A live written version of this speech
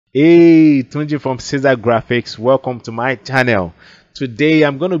Hey, Tunji from Ceasar Graphics. Welcome to my channel. Today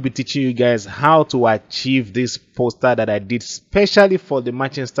I'm going to be teaching you guys how to achieve this poster that I did specially for the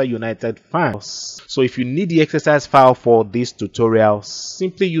Manchester United fans. So if you need the exercise file for this tutorial,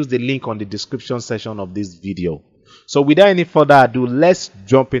 simply use the link on the description section of this video. So without any further ado, let's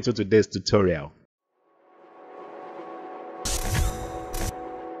jump into today's tutorial.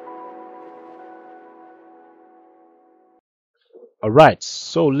 Alright,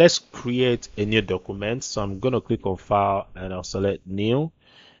 so let's create a new document. So I'm going to click on file and I'll select new,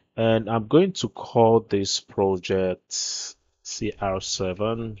 and I'm going to call this project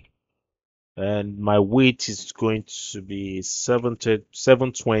CR7, and my width is going to be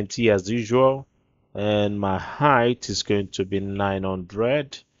 720 as usual, and my height is going to be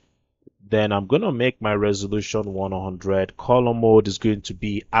 900. Then I'm going to make my resolution 100. Color mode is going to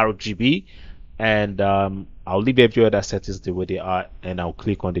be RGB, and I'll leave every other settings the way they are, and I'll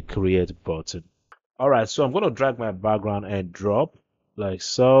click on the create button. Alright, so I'm going to drag my background and drop like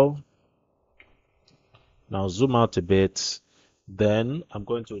so. Now zoom out a bit. Then I'm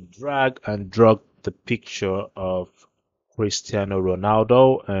going to drag and drop the picture of Cristiano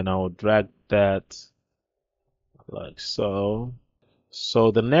Ronaldo, and I'll drag that like so.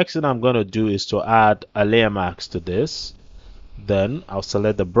 So the next thing I'm going to do is to add a layer mask to this. Then I'll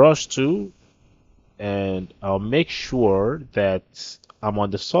select the brush tool, and I'll make sure that I'm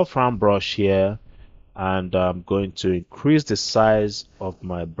on the soft round brush here, and I'm going to increase the size of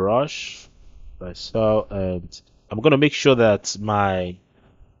my brush like so, and I'm going to make sure that my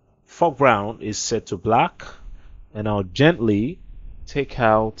foreground is set to black, and I'll gently take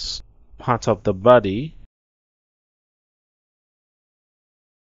out part of the body.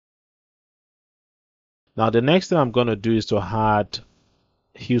 Now the next thing I'm going to do is to add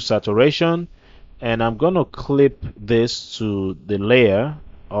hue saturation, and I'm going to clip this to the layer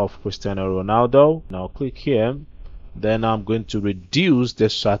of Cristiano Ronaldo. Now click here, then I'm going to reduce the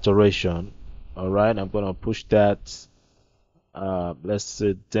saturation. Alright, I'm going to push that let's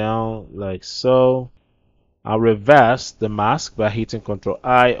sit down like so. I'll reverse the mask by hitting Ctrl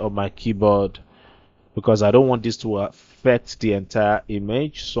I on my keyboard because I don't want this to affect the entire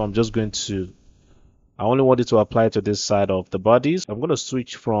image. So I'm just going to, I only want it to apply to this side of the bodies. I'm going to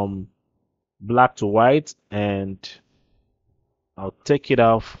switch from black to white, and I'll take it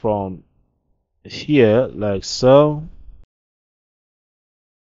out from here like so.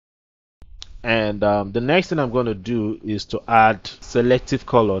 And the next thing I'm going to do is to add selective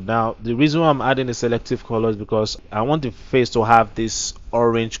color. Now the reason why I'm adding a selective color is because I want the face to have this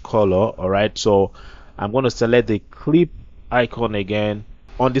orange color. Alright, so I'm going to select the clip icon again.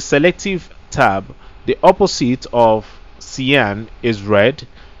 On the selective tab, the opposite of cyan is red,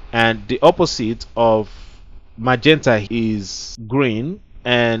 and the opposite of magenta is green,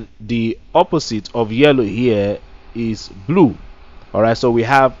 and the opposite of yellow here is blue. Alright, so we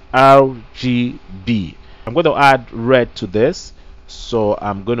have RGB. I'm going to add red to this, so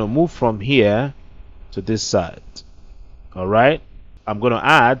I'm going to move from here to this side. Alright, I'm going to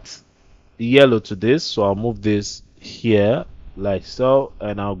add yellow to this, so I'll move this here like so,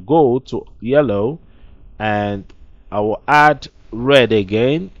 and I'll go to yellow, and I will add red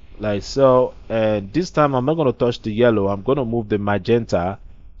again like so, and this time I'm not going to touch the yellow. I'm going to move the magenta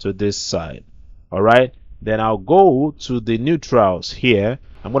to this side. Alright, then I'll go to the neutrals here.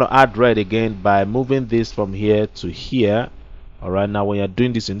 I'm going to add red again by moving this from here to here. Alright, now when you're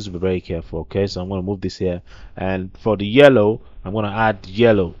doing this, you need to be very careful. Okay, so I'm going to move this here, and for the yellow, I'm going to add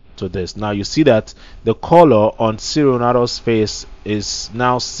yellow to this. Now you see that the color on Ronaldo's face is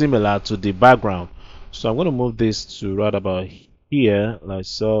now similar to the background. So I'm going to move this to right about here like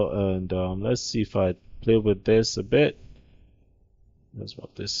so, and let's see if I play with this a bit. Let's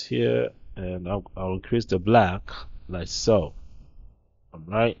put this here, and I'll increase the black like so.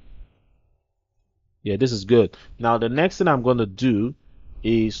 Alright, yeah, this is good. Now the next thing I'm going to do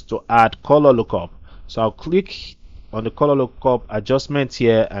is to add color lookup. So I'll click on the color lookup adjustment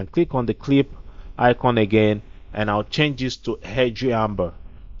here and click on the clip icon again, and I'll change this to Hedgy Amber.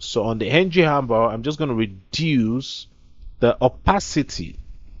 So on the Hedgy Amber, I'm just going to reduce the opacity,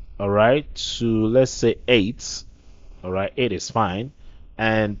 alright, to let's say 8. Alright, 8 is fine,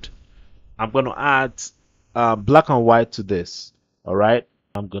 and I'm going to add black and white to this. Alright,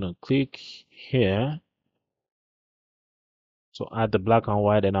 I'm going to click here to add the black and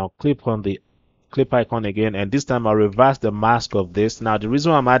white, and I'll click on the clip icon again, and this time I'll reverse the mask of this. Now the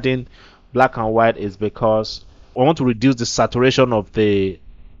reason why I'm adding black and white is because I want to reduce the saturation of the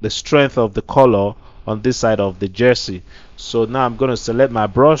strength of the color on this side of the jersey. So now I'm going to select my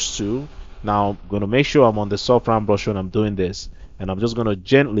brush tool. Now I'm going to make sure I'm on the soft round brush when I'm doing this, and I'm just going to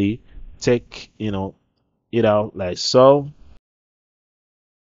gently take, it out like so.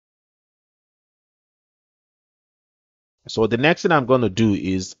 So the next thing I'm going to do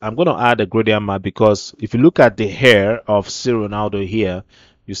is I'm going to add a gradient map, because if you look at the hair of C Ronaldo here,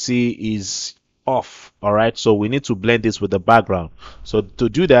 you see is off. All right, so we need to blend this with the background. So to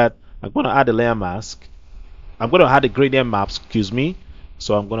do that, I'm going to add a layer mask. I'm going to add a gradient map, excuse me.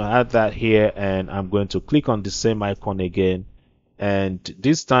 So I'm going to add that here, and I'm going to click on the same icon again. And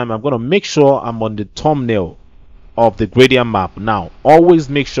this time I'm going to make sure I'm on the thumbnail of the gradient map. Now, always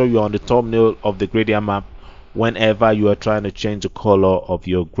make sure you're on the thumbnail of the gradient map whenever you are trying to change the color of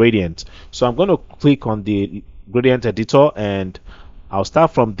your gradient. So I'm going to click on the gradient editor, and I'll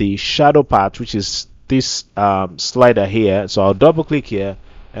start from the shadow part, which is this slider here. So I'll double click here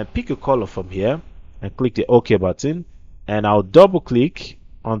and pick a color from here and click the OK button, and I'll double click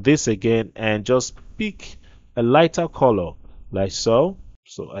on this again and just pick a lighter color like so.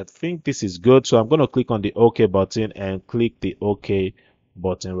 So I think this is good. So I'm going to click on the OK button and click the OK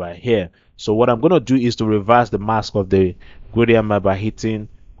button right here. So what I'm going to do is to reverse the mask of the gradient map by hitting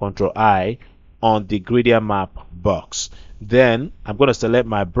Ctrl I on the gradient map box. Then I'm going to select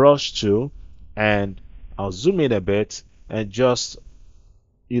my brush tool, and I'll zoom in a bit and just,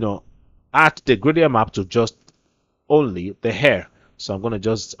 add the gradient map to just only the hair. So I'm going to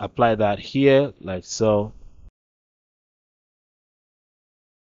just apply that here like so.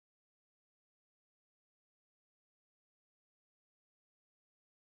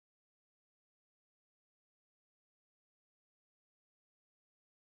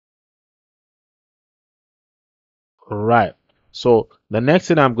 Right. So the next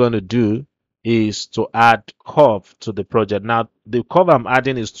thing I'm going to do is to add curve to the project. Now, the curve I'm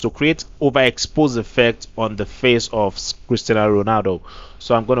adding is to create overexpose effect on the face of Cristiano Ronaldo.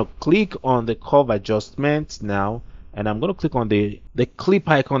 So I'm going to click on the curve adjustment now, and I'm going to click on the clip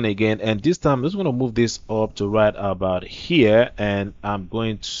icon again. And this time I'm just going to move this up to right about here, and I'm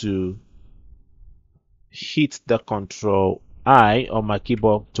going to hit the Control I on my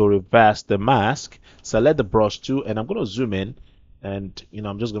keyboard to reverse the mask. Select the brush tool, and I'm going to zoom in, and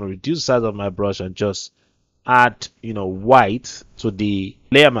I'm just going to reduce the size of my brush and just add white to the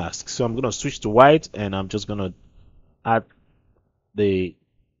layer mask. So I'm going to switch to white, and I'm just going to add the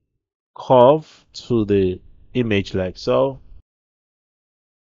curve to the image like so.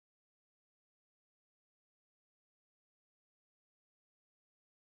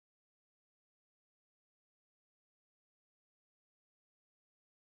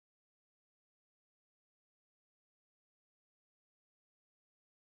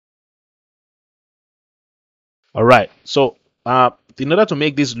 All right, so in order to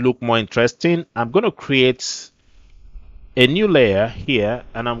make this look more interesting, I'm going to create a new layer here,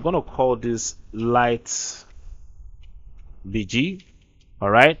 and I'm going to call this light BG. All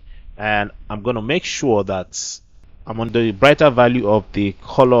right, and I'm going to make sure that I'm on the brighter value of the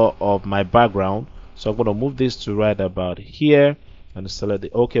color of my background. So I'm going to move this to right about here, and select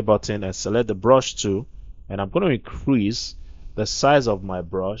the OK button and select the brush tool, and I'm going to increase the size of my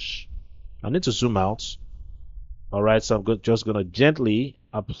brush. I need to zoom out. All right, so I'm just going to gently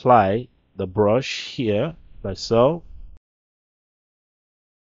apply the brush here like so.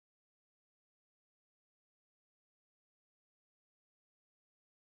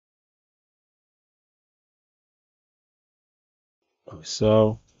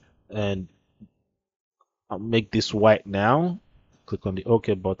 So, and I'll make this white now. Click on the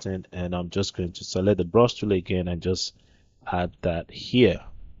OK button, and I'm just going to select the brush tool again and just add that here.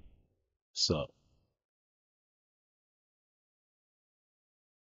 So,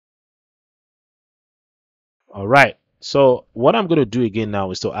 all right. So what I'm going to do again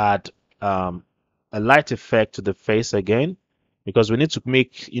now is to add a light effect to the face again, because we need to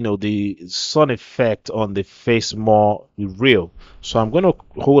make the sun effect on the face more real. So I'm going to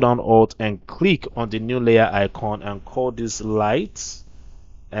hold down Alt and click on the new layer icon and call this light,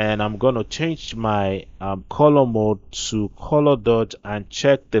 and I'm going to change my color mode to color dodge and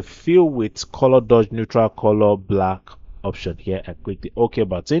check the fill with color dodge neutral color black option here and click the OK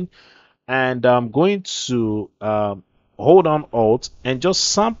button. And I'm going to hold on Alt and just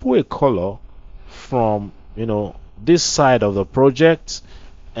sample a color from this side of the project,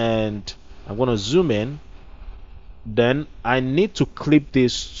 and I'm going to zoom in. Then I need to clip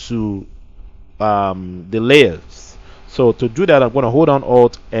this to the layers. So to do that, I'm going to hold on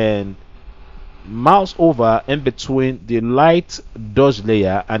Alt and mouse over in between the light dodge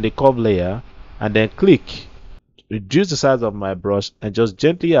layer and the curve layer, and then click. Reduce the size of my brush and just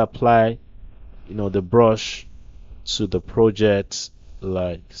gently apply the brush to the project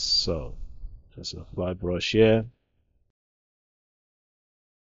like so. Just apply brush here.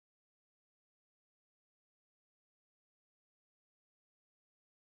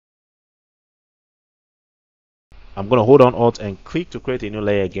 I'm going to hold on Alt and click to create a new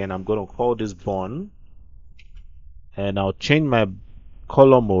layer again. I'm going to call this bond, and I'll change my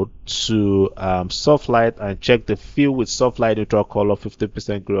color mode to soft light and check the fill with soft light neutral color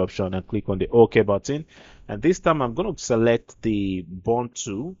 50% gray option and click on the OK button. And this time I'm going to select the bond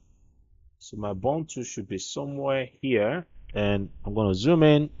tool. So my bond tool should be somewhere here, and I'm going to zoom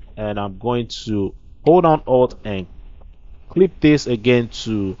in, and I'm going to hold on Alt and clip this again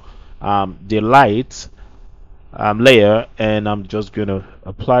to the light layer, and I'm just going to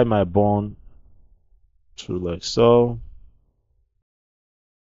apply my bond to like so.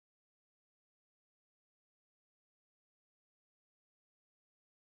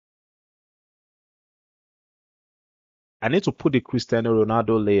 I need to put the Cristiano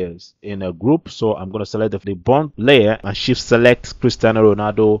Ronaldo layers in a group, so I'm going to select the bond layer and shift select Cristiano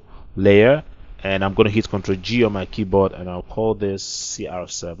Ronaldo layer, and I'm going to hit Ctrl G on my keyboard, and I'll call this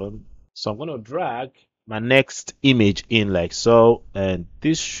CR7. So I'm going to drag my next image in like so, and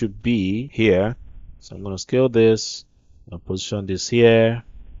this should be here. So I'm going to scale this and position this here,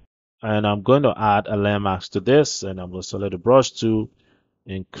 and I'm going to add a layer mask to this, and I'm going to select the brush tool,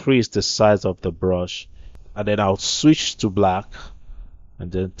 increase the size of the brush, and then I'll switch to black and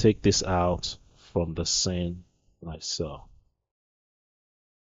then take this out from the scene like so.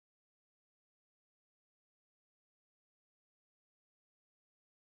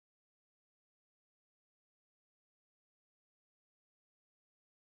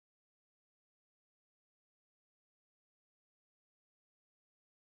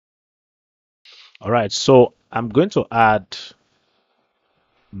 All right, so I'm going to add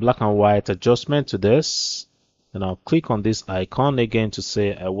black and white adjustment to this, and I'll click on this icon again to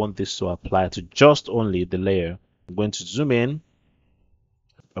say I want this to apply to just only the layer. I'm going to zoom in.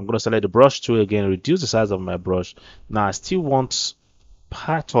 I'm going to select the brush tool again, reduce the size of my brush. Now I still want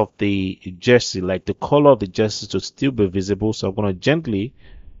part of the jersey, like the color of the jersey, to still be visible, so I'm going to gently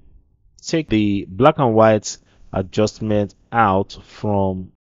take the black and white adjustment out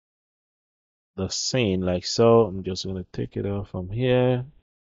from the scene like so. I'm just going to take it out from here.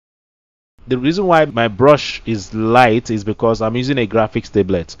 The reason why my brush is light is because I'm using a Graphix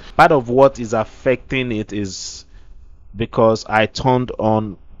tablet. Part of what is affecting it is because I turned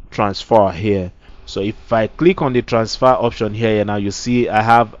on transfer here. So if I click on the transfer option here, now you see I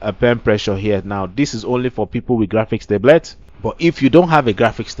have a pen pressure here. Now this is only for people with Graphix tablet, but if you don't have a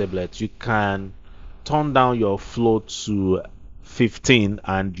Graphix tablet, you can turn down your float to 15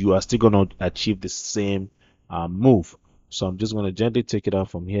 and you are still going to achieve the same move. So I'm just going to gently take it out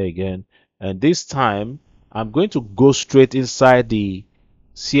from here again, and this time I'm going to go straight inside the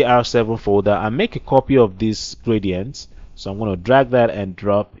CR7 folder and make a copy of this gradient. So I'm going to drag that and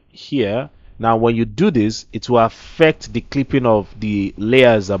drop here. Now when you do this, it will affect the clipping of the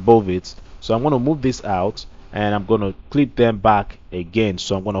layers above it. So I'm going to move this out, and I'm going to clip them back again.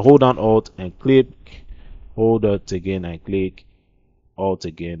 So I'm going to hold down Alt and click, hold Alt again and click, Alt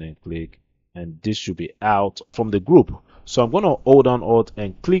again and click, and this should be out from the group. So I'm going to hold on Alt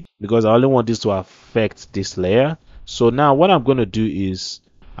and click because I only want this to affect this layer. So now what I'm going to do is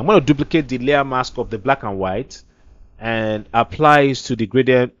I'm going to duplicate the layer mask of the black and white and apply it to the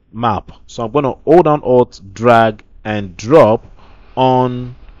gradient map. So I'm going to hold on Alt, drag and drop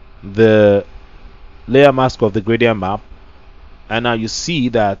on the layer mask of the gradient map, and now you see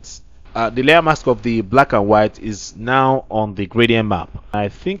that the layer mask of the black and white is now on the gradient map. I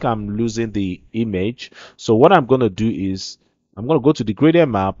think I'm losing the image, so what I'm going to do is I'm going to go to the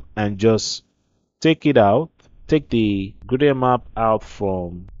gradient map and just take it out, take the gradient map out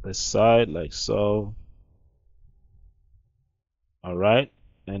from the side like so. All right,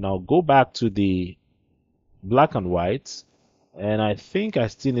 and I'll go back to the black and white, and I think I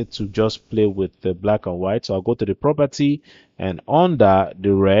still need to just play with the black and white. So I'll go to the property, and under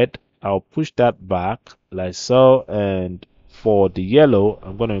the red I'll push that back like so, and for the yellow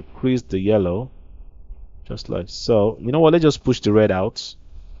I'm going to increase the yellow just like so. You know what, let's just push the red out.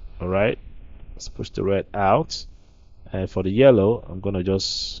 All right, let's push the red out, and for the yellow I'm going to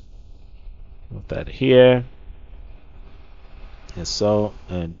just put that here and so,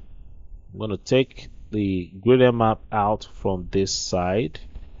 and I'm going to take the gradient map out from this side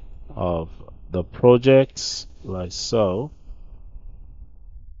of the project like so.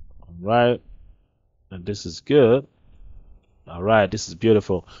 All right, and this is good. All right, this is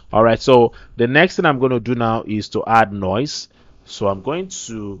beautiful. All right, so the next thing I'm going to do now is to add noise. So I'm going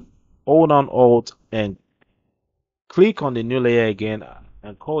to hold on Alt and click on the new layer again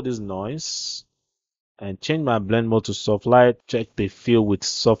and call this noise, and change my blend mode to soft light. Check the fill with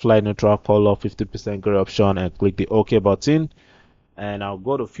soft light neutral color 50% gray option and click the OK button, and I'll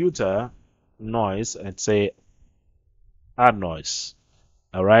go to filter noise and say add noise.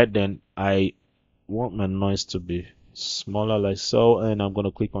 All right, then I want my noise to be smaller like so, and I'm going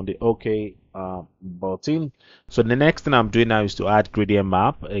to click on the OK button. So the next thing I'm doing now is to add gradient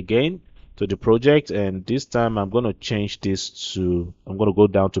map again to the project, and this time I'm going to change this to, I'm going to go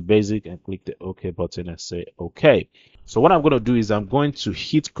down to basic and click the OK button and say OK. So what I'm going to do is I'm going to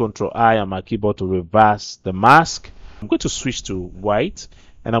hit Ctrl I on my keyboard to reverse the mask. I'm going to switch to white,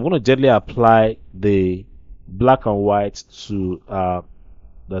 and I'm going to gently apply the black and white to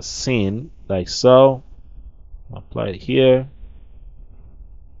the scene like so. Apply it here,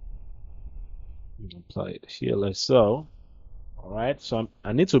 apply it here like so. All right, so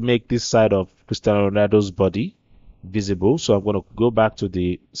I need to make this side of Cristiano Ronaldo's body visible, so I'm going to go back to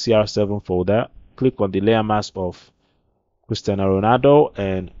the CR7 folder, click on the layer mask of Cristiano Ronaldo,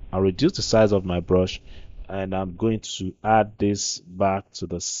 and I'll reduce the size of my brush, and I'm going to add this back to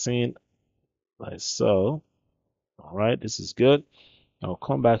the scene like so. All right, this is good. I'll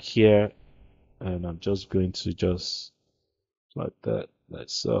come back here, and I'm just going to just like that, like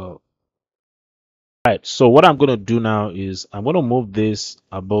so. All right, so what I'm going to do now is I'm going to move this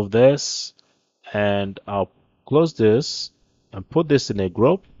above this, and I'll close this and put this in a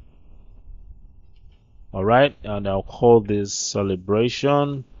group. All right, and I'll call this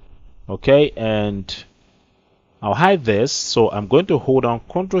celebration. Okay, and I'll hide this. So I'm going to hold on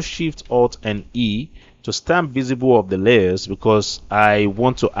Ctrl Shift Alt and E to stamp visible of the layers, because I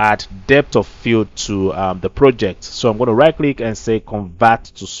want to add depth of field to the project. So I'm going to right click and say convert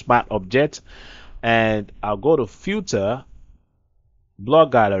to smart object, and I'll go to filter, blur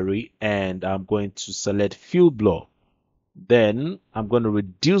gallery, and I'm going to select fill blur. Then I'm going to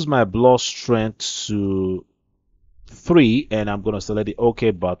reduce my blur strength to 3, and I'm going to select the OK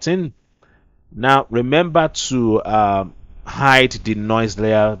button. Now remember to hide the noise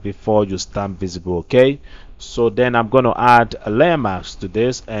layer before you stamp visible. Okay, so then I'm going to add a layer mask to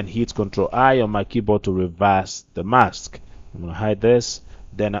this and hit Ctrl I on my keyboard to reverse the mask. I'm going to hide this.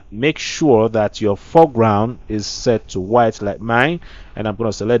 Then make sure that your foreground is set to white like mine, and I'm going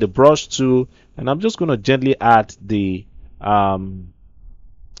to select the brush tool, and I'm just going to gently add the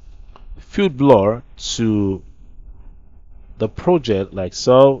field blur to the project like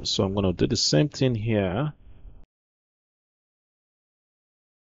so. So I'm going to do the same thing here.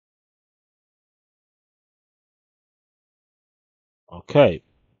 Okay,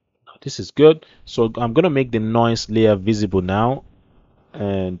 this is good. So I'm going to make the noise layer visible now,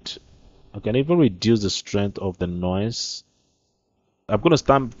 and I can even reduce the strength of the noise. I'm going to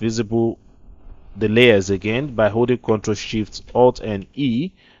stamp visible the layers again by holding Ctrl Shift Alt and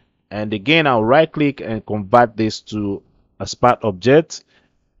E, and again I'll right click and convert this to a smart object,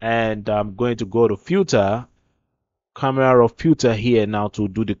 and I'm going to go to filter, camera raw filter here now to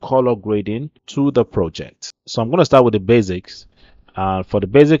do the color grading to the project. So I'm going to start with the basics. For the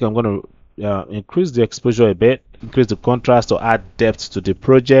basic, I'm going to increase the exposure a bit, increase the contrast to add depth to the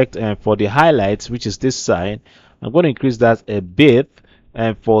project, and for the highlights, which is this side, I'm going to increase that a bit,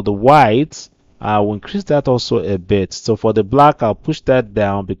 and for the white, I will increase that also a bit. So for the black, I'll push that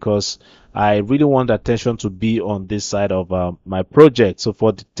down because I really want attention to be on this side of my project. So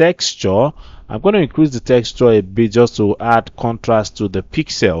for the texture, I'm going to increase the texture a bit just to add contrast to the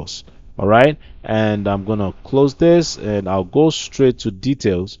pixels. All right, and I'm going to close this, and I'll go straight to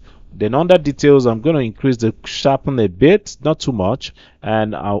details. Then under details, I'm going to increase the sharpen a bit, not too much,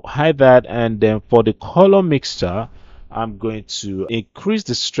 and I'll hide that. And then for the color mixture, I'm going to increase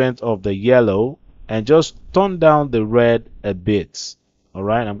the strength of the yellow and just tone down the red a bit. All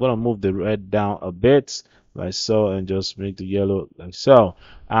right, I'm going to move the red down a bit like so, and just make the yellow like so.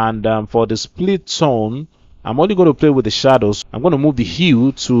 And for the split tone, I'm only going to play with the shadows. I'm going to move the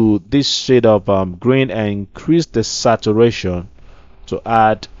hue to this shade of green and increase the saturation to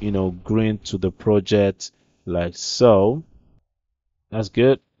add, green to the project like so. That's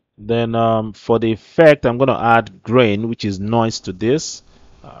good. Then for the effect, I'm going to add grain, which is noise, to this.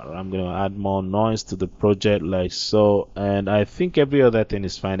 I'm going to add more noise to the project like so, and I think every other thing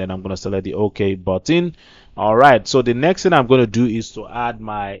is fine. And I'm going to select the OK button. All right, so the next thing I'm going to do is to add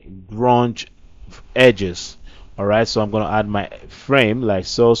my grunge edges. All right, so I'm going to add my frame like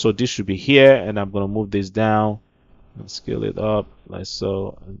so. So this should be here, and I'm going to move this down and scale it up like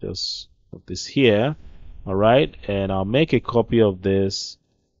so, and just put this here. All right, and I'll make a copy of this,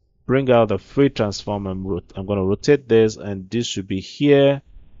 bring out the free transform, and I'm going to rotate this, and this should be here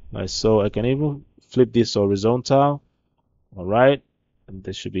like so. I can even flip this horizontal. All right, and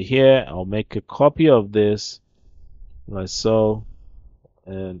this should be here. I'll make a copy of this like so,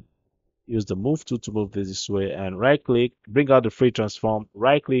 and use the move tool to move this way, and right click, bring out the free transform,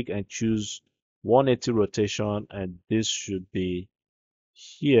 right click and choose 180 rotation, and this should be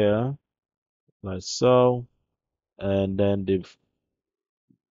here, like so. And then the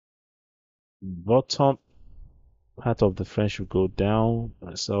bottom part of the frame should go down,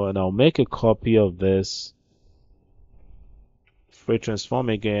 like so. And I'll make a copy of this, free transform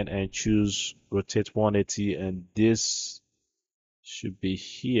again, and choose rotate 180, and this should be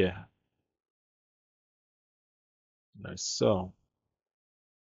here, like so.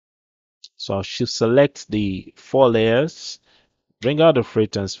 So I should select the 4 layers, bring out the free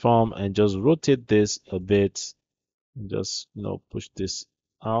transform, and just rotate this a bit. Just push this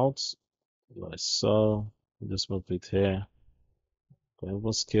out like so. Just move it here.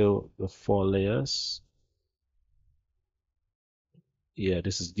 We'll scale the 4 layers. Yeah,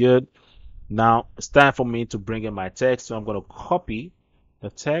 this is good. Now it's time for me to bring in my text. So I'm going to copy the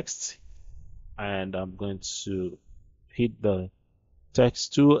text, and I'm going to hit the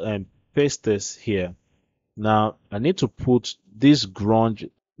text tool and paste this here. Now I need to put these grunge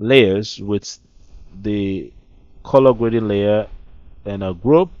layers with the color grading layer in a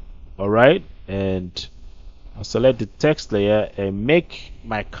group. All right, and I'll select the text layer and make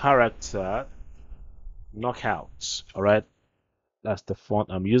my character knockout. All right, that's the font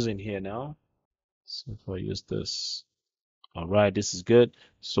I'm using here now. So if I use this, all right, this is good.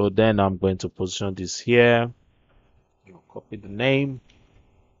 So then I'm going to position this here. I'll copy the name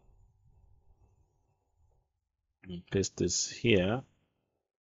and paste this here.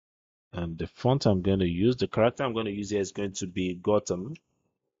 And the font I'm going to use, the character I'm going to use here is going to be Gotham.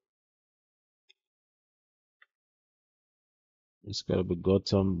 It's going to be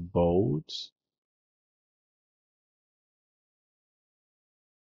Gotham bold.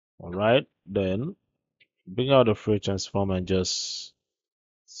 All right, then bring out the free transform and just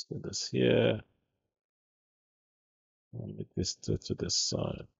set this here. I'll make this to this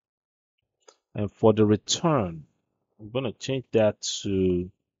side. And for the return, I'm going to change that to,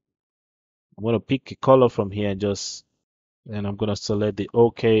 I'm going to pick a color from here and I'm going to select the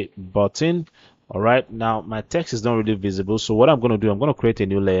OK button. All right, now my text is not really visible. So what I'm going to do, I'm going to create a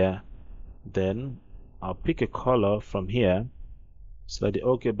new layer. Then I'll pick a color from here. Select the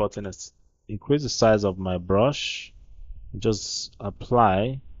OK button and increase the size of my brush. Just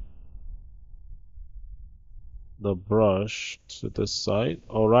apply the brush to the side.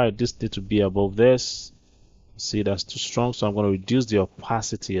 All right, this needs to be above this. See, that's too strong, so I'm going to reduce the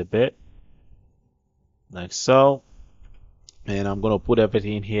opacity a bit, like so. And I'm going to put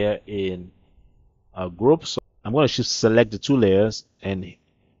everything here in a group. So I'm going to shift select the 2 layers and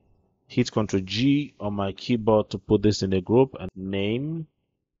hit Ctrl G on my keyboard to put this in a group, and name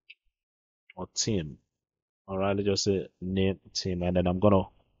or team. All right, let's just say name team, and then I'm going to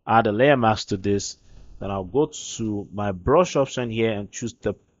add a layer mask to this. Then I'll go to my brush option here and choose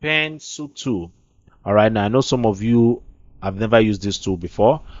the pencil tool. All right, now I know some of you have never used this tool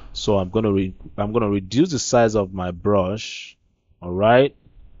before, so I'm gonna reduce the size of my brush. All right,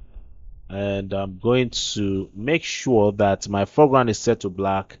 and I'm going to make sure that my foreground is set to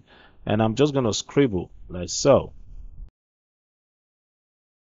black, and I'm just gonna scribble like so.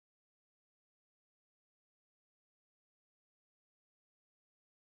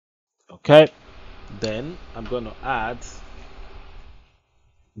 Okay, then I'm gonna add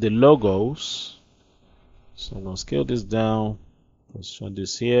the logos. So I'm gonna scale this down, position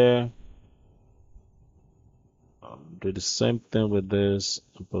this here, do the same thing with this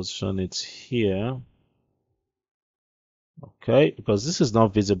and position it here. Okay, because this is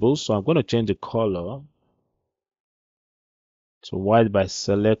not visible, so I'm going to change the color to white by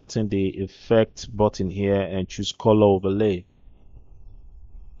selecting the effect button here and choose color overlay.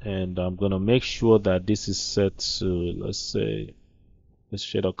 And I'm going to make sure that this is set to, let's say, this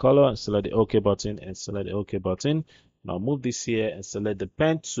shade of color, and select the OK button and select the OK button. Now move this here and select the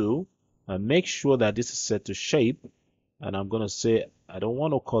pen tool and make sure that this is set to shape. And I'm going to say I don't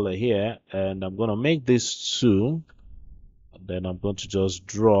want no color here, and I'm going to make this 2. And then I'm going to just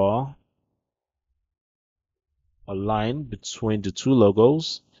draw a line between the 2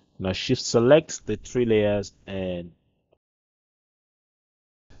 logos. Now shift select the 3 layers, and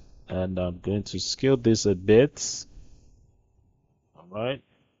I'm going to scale this a bit. All right.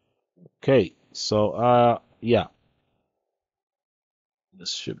 Okay. So yeah,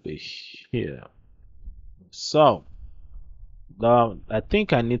 this should be here. So I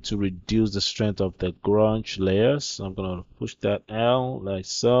think I need to reduce the strength of the grunge layers. So I'm gonna push that L like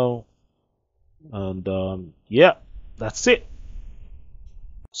so, and yeah, that's it.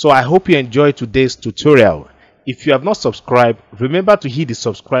 So I hope you enjoyed today's tutorial. If you have not subscribed, remember to hit the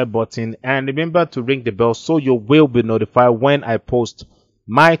subscribe button and remember to ring the bell so you will be notified when I post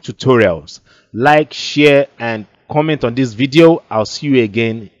my tutorials. Like, share, and comment on this video. I'll see you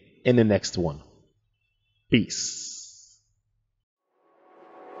again in the next one. Peace.